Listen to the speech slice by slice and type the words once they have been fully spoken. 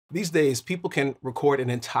These days, people can record an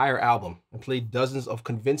entire album and play dozens of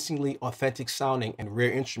convincingly authentic sounding and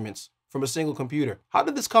rare instruments from a single computer. How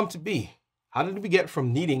did this come to be? How did we get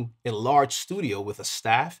from needing a large studio with a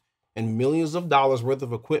staff and millions of dollars worth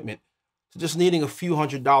of equipment to just needing a few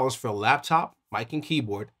 $100s for a laptop, mic and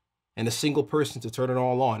keyboard, and a single person to turn it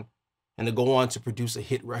all on and to go on to produce a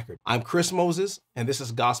hit record? I'm Chris Moses, and this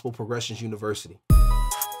is Gospel Progressions University.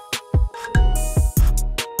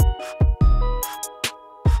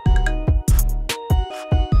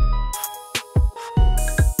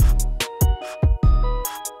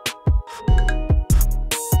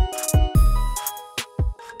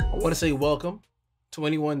 I want to say welcome to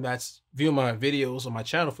anyone that's viewing my videos on my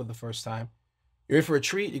channel for the first time. You're in for a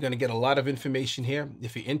treat. You're going to get a lot of information here.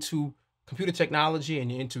 If you're into computer technology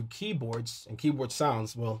and you're into keyboards and keyboard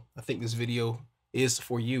sounds, well, I think this video is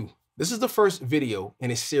for you. This is the first video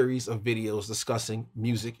in a series of videos discussing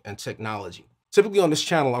music and technology. Typically on this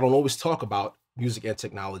channel, I don't always talk about music and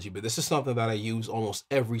technology, but this is something that I use almost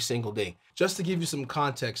every single day. Just to give you some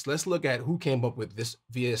context, let's look at who came up with this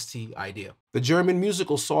VST idea. The German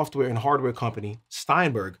musical software and hardware company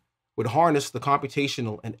Steinberg would harness the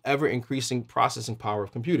computational and ever-increasing processing power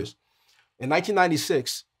of computers. In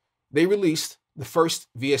 1996, they released the first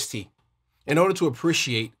VST. In order to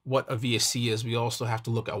appreciate what a VST is, we also have to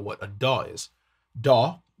look at what a DAW is.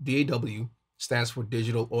 DAW, D-A-W, stands for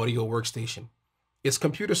Digital Audio Workstation. It's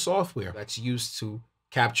computer software that's used to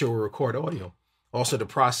capture or record audio, also to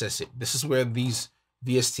process it. This is where these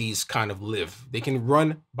VSTs kind of live. They can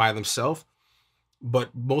run by themselves,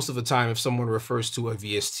 but most of the time, if someone refers to a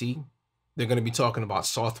VST, they're going to be talking about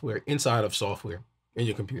software inside of software in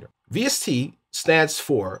your computer. VST stands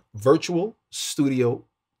for Virtual Studio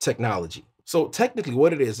Technology. So technically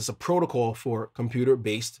what it is a protocol for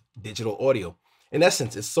computer-based digital audio. In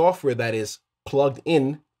essence, it's software that is plugged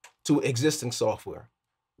in to existing software.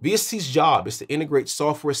 VST's job is to integrate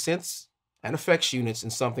software synths and effects units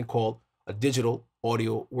in something called a digital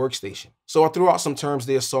audio workstation. So I threw out some terms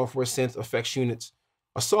there: software synth, effects units.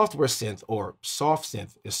 A software synth, or soft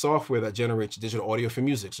synth, is software that generates digital audio for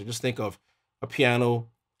music. So just think of a piano,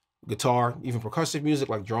 guitar, even percussive music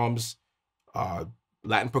like drums,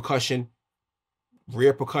 Latin percussion,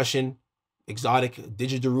 rare percussion, exotic,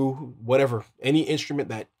 didgeridoo, whatever, any instrument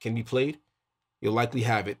that can be played, you'll likely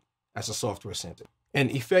have it as a software synth. An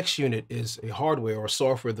effects unit is a hardware or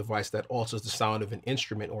software device that alters the sound of an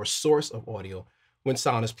instrument or source of audio when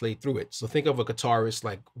sound is played through it. So think of a guitarist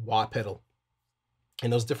like wah pedal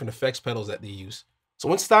and those different effects pedals that they use. So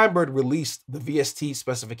when Steinberg released the VST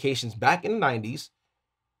specifications back in the 90s,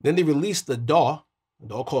 then they released the DAW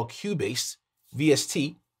called Cubase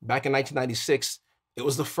VST back in 1996. It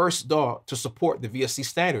was the first DAW to support the VST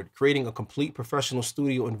standard, creating a complete professional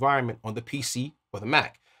studio environment on the PC or the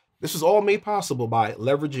Mac. This was all made possible by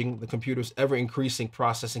leveraging the computer's ever-increasing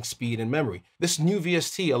processing speed and memory. This new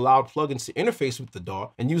VST allowed plugins to interface with the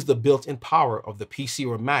DAW and use the built-in power of the PC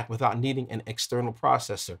or Mac without needing an external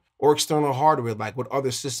processor or external hardware like what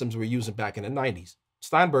other systems were using back in the 90s.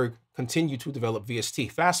 Steinberg continued to develop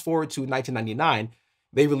VST. Fast forward to 1999,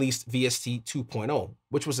 they released VST 2.0,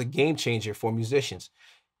 which was a game changer for musicians.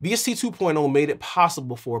 VST 2.0 made it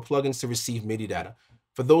possible for plugins to receive MIDI data.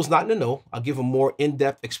 For those not in the know, I'll give a more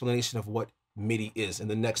in-depth explanation of what MIDI is in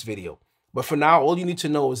the next video. But for now, all you need to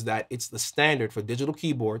know is that it's the standard for digital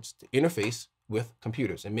keyboards to interface with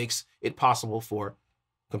computers. It makes it possible for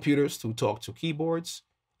computers to talk to keyboards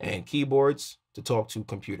and keyboards to talk to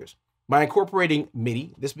computers. By incorporating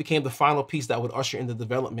MIDI, this became the final piece that would usher in the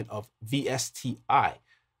development of VSTI,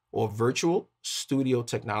 or Virtual Studio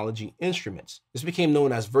Technology Instruments. This became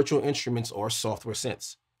known as virtual instruments or software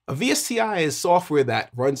synths. A VSTI is software that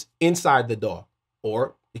runs inside the DAW,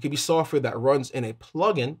 or it could be software that runs in a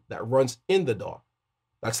plugin that runs in the DAW.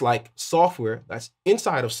 That's like software that's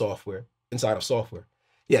inside of software, inside of software.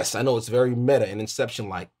 Yes, I know it's very meta and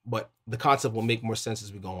Inception-like, but the concept will make more sense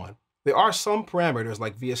as we go on. There are some parameters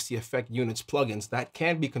like VST effect units plugins that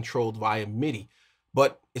can be controlled via MIDI,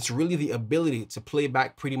 but it's really the ability to play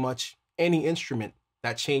back pretty much any instrument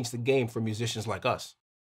that changed the game for musicians like us.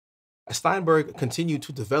 As Steinberg continued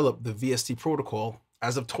to develop the VST protocol,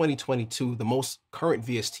 as of 2022, the most current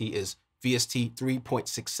VST is VST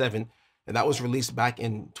 3.67, and that was released back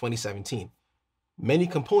in 2017. Many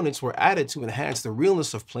components were added to enhance the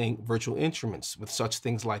realness of playing virtual instruments, with such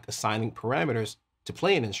things like assigning parameters to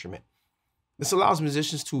play an instrument. This allows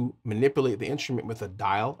musicians to manipulate the instrument with a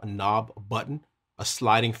dial, a knob, a button, a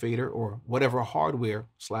sliding fader, or whatever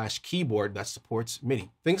hardware/keyboard that supports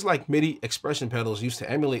MIDI. Things like MIDI expression pedals used to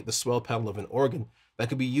emulate the swell pedal of an organ that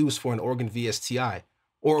could be used for an organ VSTI,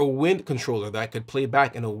 or a wind controller that could play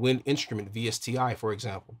back in a wind instrument VSTi, for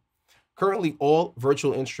example. Currently, all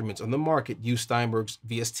virtual instruments on the market use Steinberg's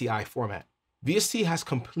VSTi format. VST has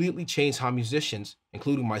completely changed how musicians,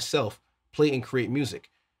 including myself, play and create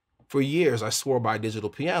music. For years, I swore by digital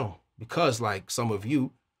piano because, like some of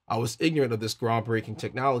you, I was ignorant of this groundbreaking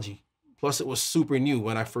technology. Plus, it was super new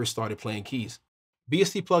when I first started playing keys.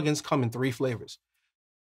 VST plugins come in three flavors.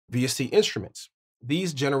 VST instruments.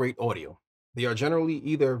 These generate audio. They are generally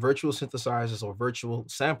either virtual synthesizers or virtual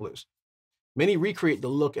samplers. Many recreate the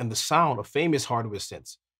look and the sound of famous hardware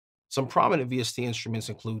synths. Some prominent VST instruments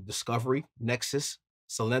include Discovery, Nexus,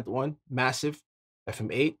 Silent One, Massive,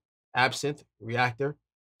 FM8, Absinthe, Reactor,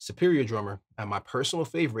 Superior Drummer, and my personal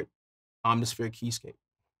favorite, Omnisphere Keyscape.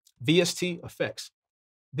 VST effects.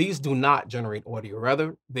 These do not generate audio.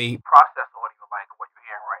 Rather, they process audio like what you're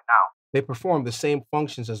hearing right now. They perform the same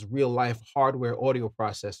functions as real-life hardware audio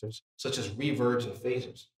processors, such as reverbs and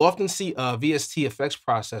phasers. You'll often see a VST effects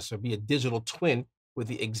processor be a digital twin with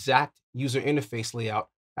the exact user interface layout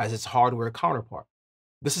as its hardware counterpart.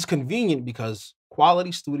 This is convenient because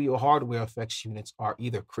quality studio hardware effects units are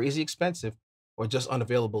either crazy expensive or just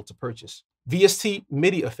unavailable to purchase. VST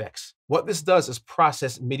MIDI effects. What this does is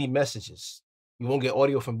process MIDI messages. You won't get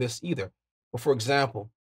audio from this either. But for example,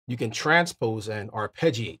 you can transpose and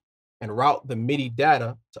arpeggiate and route the MIDI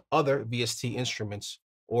data to other VST instruments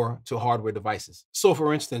or to hardware devices. So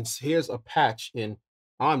for instance, here's a patch in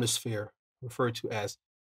Omnisphere referred to as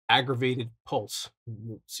aggravated pulse.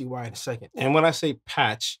 You'll see why in a second. And when I say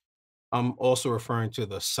patch, I'm also referring to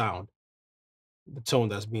the sound, the tone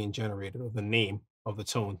that's being generated, or the name of the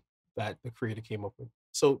tone that the creator came up with.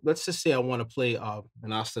 So let's just say I want to play an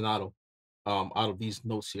ostinato out of these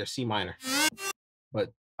notes here, C minor,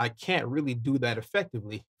 but I can't really do that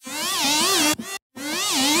effectively.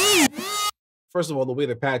 First of all, the way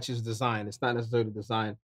the patch is designed, it's not necessarily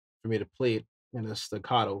designed for me to play it in a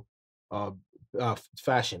staccato uh,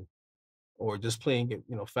 fashion, or just playing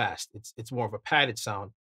it, fast. It's more of a padded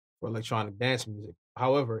sound for electronic dance music.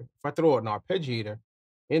 However, if I throw an arpeggiator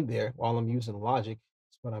in there while I'm using Logic,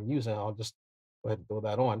 that's what I'm using, I'll just go ahead and throw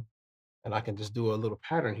that on, and I can just do a little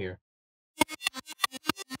pattern here.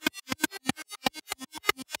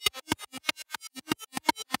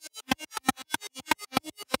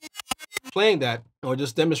 Playing that or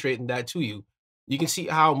just demonstrating that to you, you can see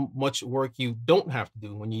how much work you don't have to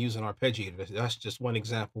do when you use an arpeggiator. That's just one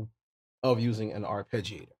example of using an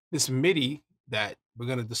arpeggiator. This MIDI that we're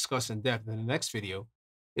going to discuss in depth in the next video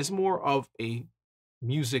is more of a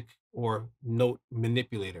music or note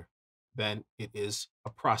manipulator than it is a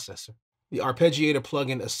processor. The arpeggiator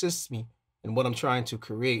plugin assists me in what I'm trying to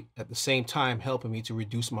create, at the same time helping me to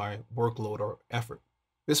reduce my workload or effort.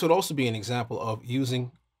 This would also be an example of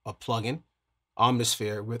using a plugin,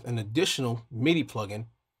 Omnisphere, with an additional MIDI plugin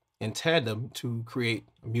in tandem to create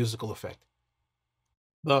a musical effect.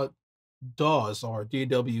 The DAWs, or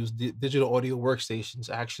DAWs, digital audio workstations,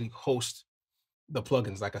 actually host the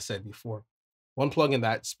plugins, like I said before. One plugin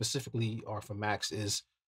that specifically are for Macs is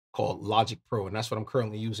called Logic Pro, and that's what I'm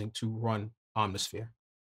currently using to run Omnisphere.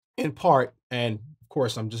 In part, and of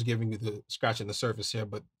course, I'm just giving you the scratching the surface here,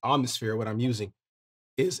 but Omnisphere, what I'm using,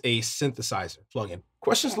 is a synthesizer plugin.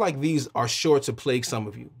 Questions like these are sure to plague some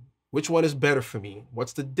of you. Which one is better for me?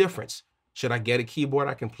 What's the difference? Should I get a keyboard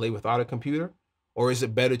I can play without a computer? Or is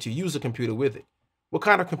it better to use a computer with it? What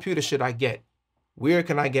kind of computer should I get? Where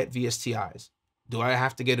can I get VSTIs? Do I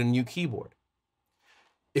have to get a new keyboard?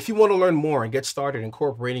 If you want to learn more and get started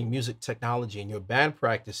incorporating music technology in your band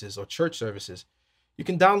practices or church services, you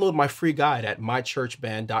can download my free guide at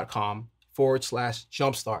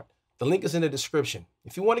mychurchband.com/jumpstart. The link is in the description.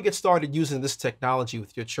 If you want to get started using this technology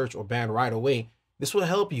with your church or band right away, this will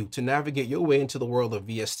help you to navigate your way into the world of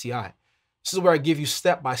VSTI. This is where I give you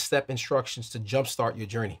step-by-step instructions to jumpstart your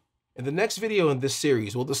journey. In the next video in this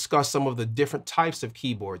series, we'll discuss some of the different types of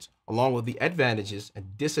keyboards, along with the advantages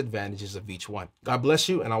and disadvantages of each one. God bless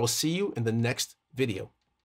you, and I will see you in the next video.